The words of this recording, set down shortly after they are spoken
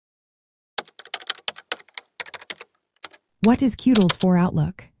What is Kutools for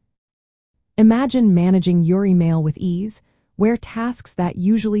Outlook? Imagine managing your email with ease, where tasks that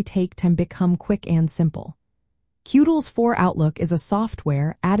usually take time become quick and simple. Kutools for Outlook is a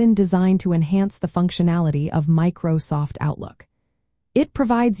software Addin designed to enhance the functionality of Microsoft Outlook. It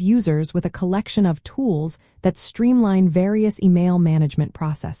provides users with a collection of tools that streamline various email management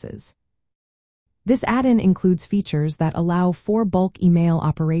processes. This add-in includes features that allow for bulk email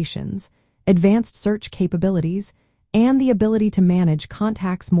operations, advanced search capabilities, and the ability to manage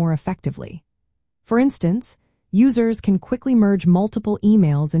contacts more effectively. For instance, users can quickly merge multiple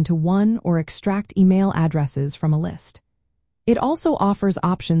emails into one or extract email addresses from a list. It also offers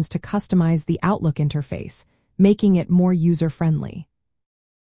options to customize the Outlook interface, making it more user-friendly.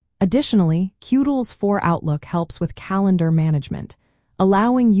 Additionally, Kutools for Outlook helps with calendar management,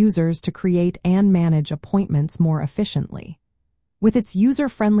 allowing users to create and manage appointments more efficiently. With its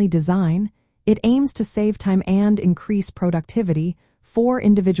user-friendly design, it aims to save time and increase productivity for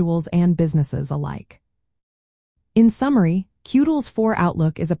individuals and businesses alike. In summary, Kutools for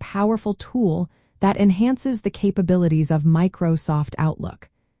Outlook is a powerful tool that enhances the capabilities of Microsoft Outlook,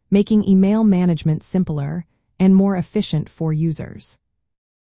 making email management simpler and more efficient for users.